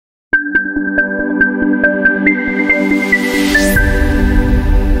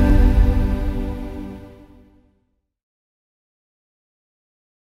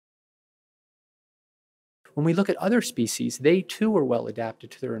When we look at other species, they too are well adapted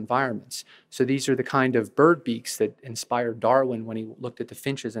to their environments. So these are the kind of bird beaks that inspired Darwin when he looked at the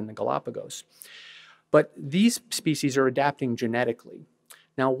finches in the Galapagos. But these species are adapting genetically.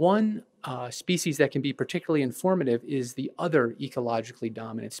 Now, one species that can be particularly informative is the other ecologically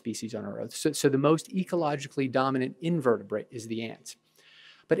dominant species on Earth. So the most ecologically dominant invertebrate is the ant.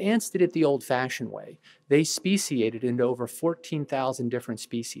 But ants did it the old-fashioned way. They speciated into over 14,000 different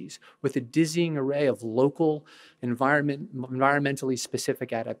species with a dizzying array of local, environmentally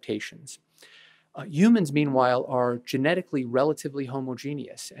specific adaptations. Humans, meanwhile, are genetically relatively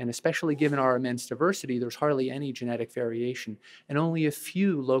homogeneous, and especially given our immense diversity, there's hardly any genetic variation and only a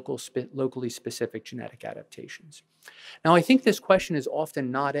few locally specific genetic adaptations. Now, I think this question is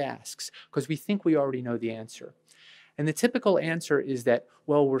often not asked because we think we already know the answer. And the typical answer is that,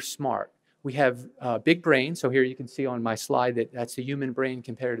 well, we're smart. We have big brains. So here you can see on my slide that that's the human brain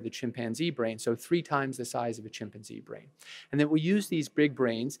compared to the chimpanzee brain. So 3 times the size of a chimpanzee brain. And then we use these big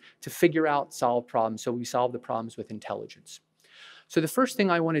brains to figure out, solve problems. So we solve the problems with intelligence. So the first thing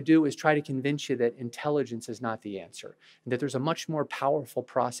I want to do is try to convince you that intelligence is not the answer, and that there's a much more powerful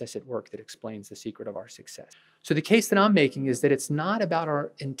process at work that explains the secret of our success. So the case that I'm making is that it's not about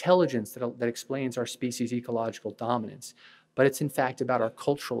our intelligence that explains our species' ecological dominance, but it's in fact about our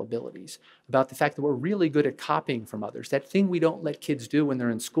cultural abilities, about the fact that we're really good at copying from others. That thing we don't let kids do when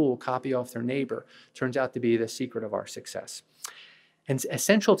they're in school, copy off their neighbor, turns out to be the secret of our success. And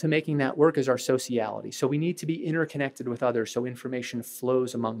essential to making that work is our sociality. So we need to be interconnected with others so information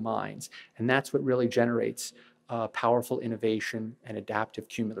flows among minds. And that's what really generates powerful innovation and adaptive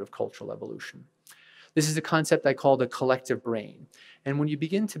cumulative cultural evolution. This is a concept I call the collective brain. And when you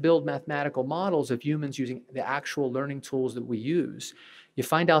begin to build mathematical models of humans using the actual learning tools that we use, you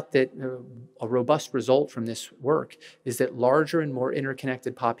find out that a robust result from this work is that larger and more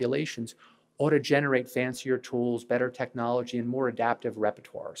interconnected populations ought to generate fancier tools, better technology, and more adaptive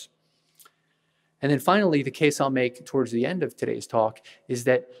repertoires. And then finally, the case I'll make towards the end of today's talk is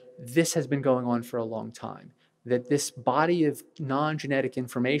that this has been going on for a long time, that this body of non-genetic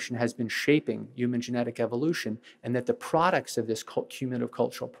information has been shaping human genetic evolution, and that the products of this cumulative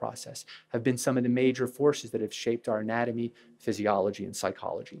cultural process have been some of the major forces that have shaped our anatomy, physiology, and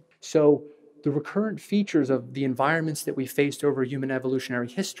psychology. So the recurrent features of the environments that we faced over human evolutionary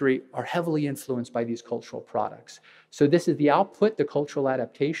history are heavily influenced by these cultural products. So this is the output, the cultural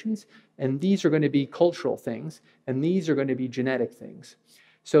adaptations, and these are going to be cultural things, and these are going to be genetic things.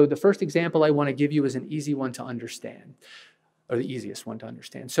 So the first example I want to give you is an easy one to understand, or the easiest one to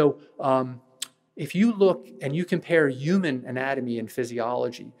understand. So if you look and you compare human anatomy and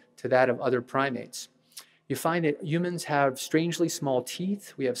physiology to that of other primates, you find that humans have strangely small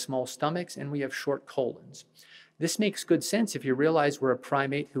teeth, we have small stomachs, and we have short colons. This makes good sense if you realize we're a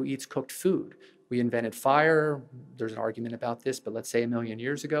primate who eats cooked food. We invented fire. There's an argument about this, but let's say 1 million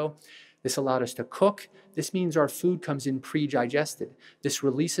years ago. This allowed us to cook. This means our food comes in pre-digested. This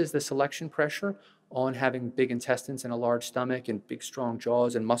releases the selection pressure on having big intestines and a large stomach and big strong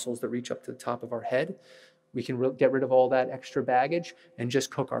jaws and muscles that reach up to the top of our head. We can get rid of all that extra baggage and just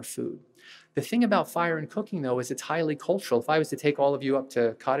cook our food. The thing about fire and cooking, though, is it's highly cultural. If I was to take all of you up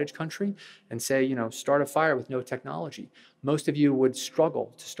to cottage country and say, you know, start a fire with no technology, most of you would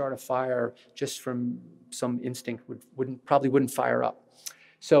struggle to start a fire just from some instinct, probably wouldn't fire up.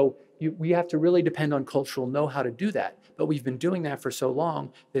 So we have to really depend on cultural know-how to do that. But we've been doing that for so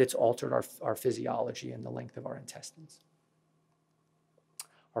long that it's altered our physiology and the length of our intestines,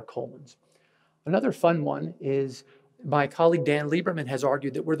 our colons. Another fun one is my colleague Dan Lieberman has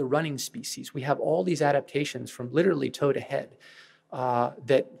argued that we're the running species. We have all these adaptations from literally toe to head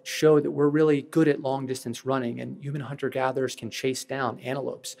that show that we're really good at long distance running, and human hunter-gatherers can chase down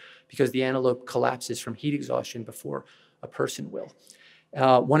antelopes because the antelope collapses from heat exhaustion before a person will.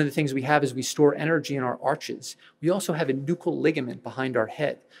 One of the things we have is we store energy in our arches. We also have a nuchal ligament behind our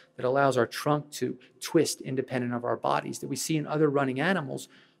head that allows our trunk to twist independent of our bodies that we see in other running animals,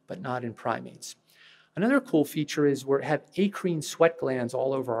 but not in primates. Another cool feature is we have acrine sweat glands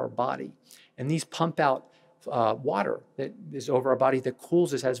all over our body, and these pump out water that is over our body that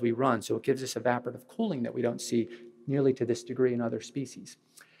cools us as we run, so it gives us evaporative cooling that we don't see nearly to this degree in other species.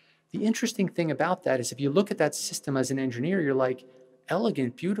 The interesting thing about that is if you look at that system as an engineer, you're like,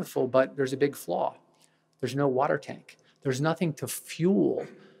 elegant, beautiful, but there's a big flaw. There's no water tank. There's nothing to fuel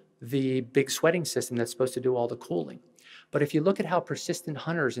the big sweating system that's supposed to do all the cooling. But if you look at how persistent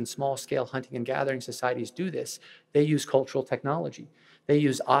hunters in small-scale hunting and gathering societies do this, they use cultural technology. They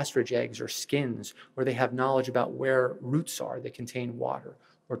use ostrich eggs or skins, or they have knowledge about where roots are that contain water,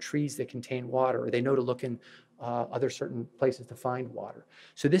 or trees that contain water, or they know to look in other certain places to find water.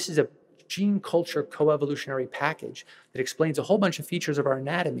 So this is a gene culture coevolutionary package that explains a whole bunch of features of our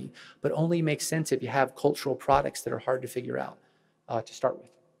anatomy, but only makes sense if you have cultural products that are hard to figure out to start with.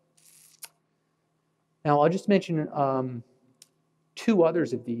 Now, I'll just mention two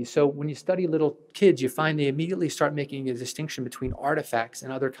others of these. So when you study little kids, you find they immediately start making a distinction between artifacts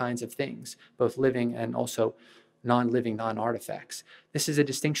and other kinds of things, both living and also non-living, non-artifacts. This is a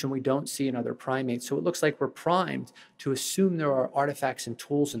distinction we don't see in other primates, so it looks like we're primed to assume there are artifacts and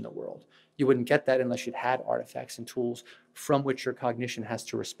tools in the world. You wouldn't get that unless you'd had artifacts and tools from which your cognition has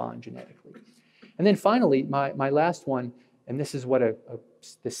to respond genetically. And then finally, my last one, and this is what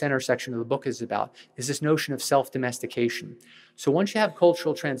the center section of the book is about, is this notion of self-domestication. So once you have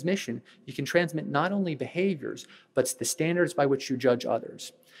cultural transmission, you can transmit not only behaviors, but the standards by which you judge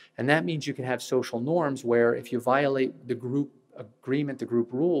others. And that means you can have social norms where if you violate the group agreement, the group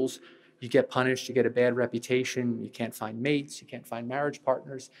rules, you get punished, you get a bad reputation, you can't find mates, you can't find marriage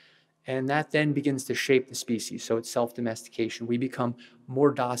partners. And that then begins to shape the species. So it's self-domestication. We become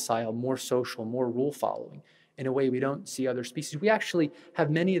more docile, more social, more rule-following in a way we don't see other species. We actually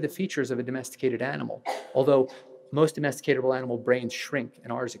have many of the features of a domesticated animal, although most domesticatable animal brains shrink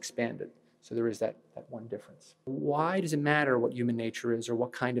and ours expanded. So there is that one difference. Why does it matter what human nature is or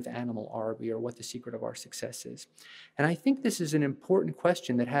what kind of animal are we or what the secret of our success is? And I think this is an important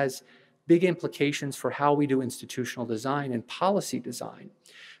question that has big implications for how we do institutional design and policy design,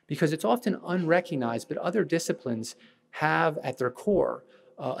 because it's often unrecognized, but other disciplines have at their core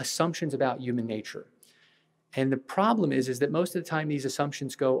assumptions about human nature. And the problem is that most of the time these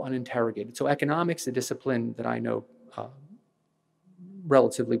assumptions go uninterrogated. So economics, a discipline that I know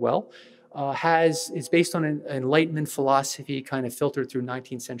relatively well, is based on an Enlightenment philosophy kind of filtered through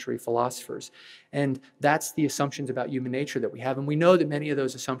 19th century philosophers. And that's the assumptions about human nature that we have. And we know that many of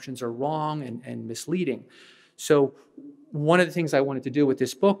those assumptions are wrong and misleading. So one of the things I wanted to do with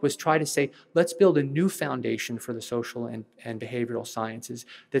this book was try to say, let's build a new foundation for the social and behavioral sciences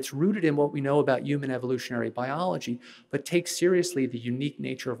that's rooted in what we know about human evolutionary biology, but takes seriously the unique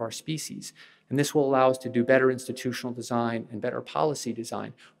nature of our species. And this will allow us to do better institutional design and better policy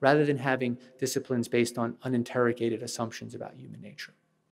design, rather than having disciplines based on uninterrogated assumptions about human nature.